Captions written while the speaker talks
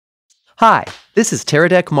Hi, this is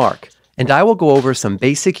TeraDeck Mark, and I will go over some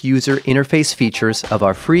basic user interface features of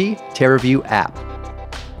our free TeraView app.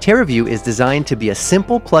 TeraView is designed to be a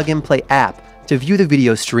simple plug-and-play app to view the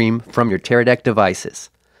video stream from your TeraDeck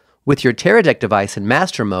devices. With your TeraDeck device in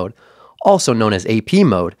Master Mode, also known as AP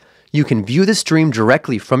Mode, you can view the stream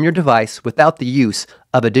directly from your device without the use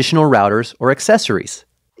of additional routers or accessories.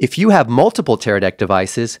 If you have multiple TeraDeck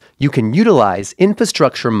devices, you can utilize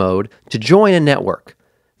Infrastructure Mode to join a network.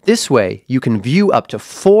 This way, you can view up to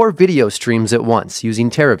 4 video streams at once using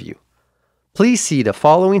TeraView. Please see the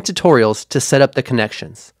following tutorials to set up the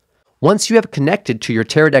connections. Once you have connected to your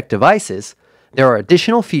TeraDeck devices, there are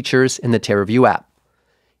additional features in the TeraView app.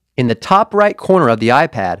 In the top right corner of the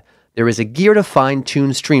iPad, there is a gear to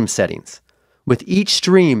fine-tune stream settings. With each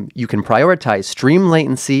stream, you can prioritize stream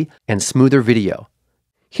latency and smoother video.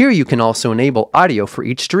 Here you can also enable audio for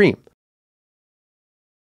each stream.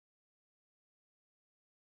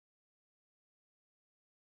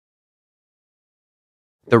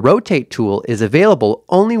 The Rotate tool is available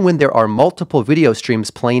only when there are multiple video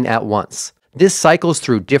streams playing at once. This cycles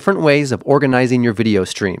through different ways of organizing your video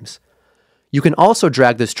streams. You can also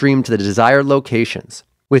drag the stream to the desired locations.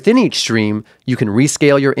 Within each stream, you can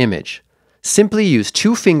rescale your image. Simply use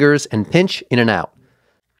 2 fingers and pinch in and out.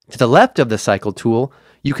 To the left of the Cycle tool,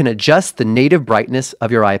 you can adjust the native brightness of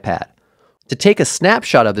your iPad. To take a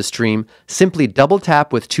snapshot of the stream, simply double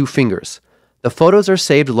tap with 2 fingers. The photos are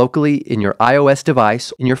saved locally in your iOS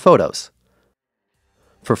device in your Photos.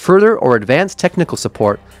 For further or advanced technical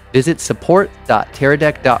support, visit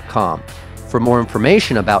support.teradeck.com. For more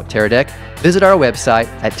information about TeraDeck, visit our website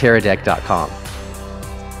at teradeck.com.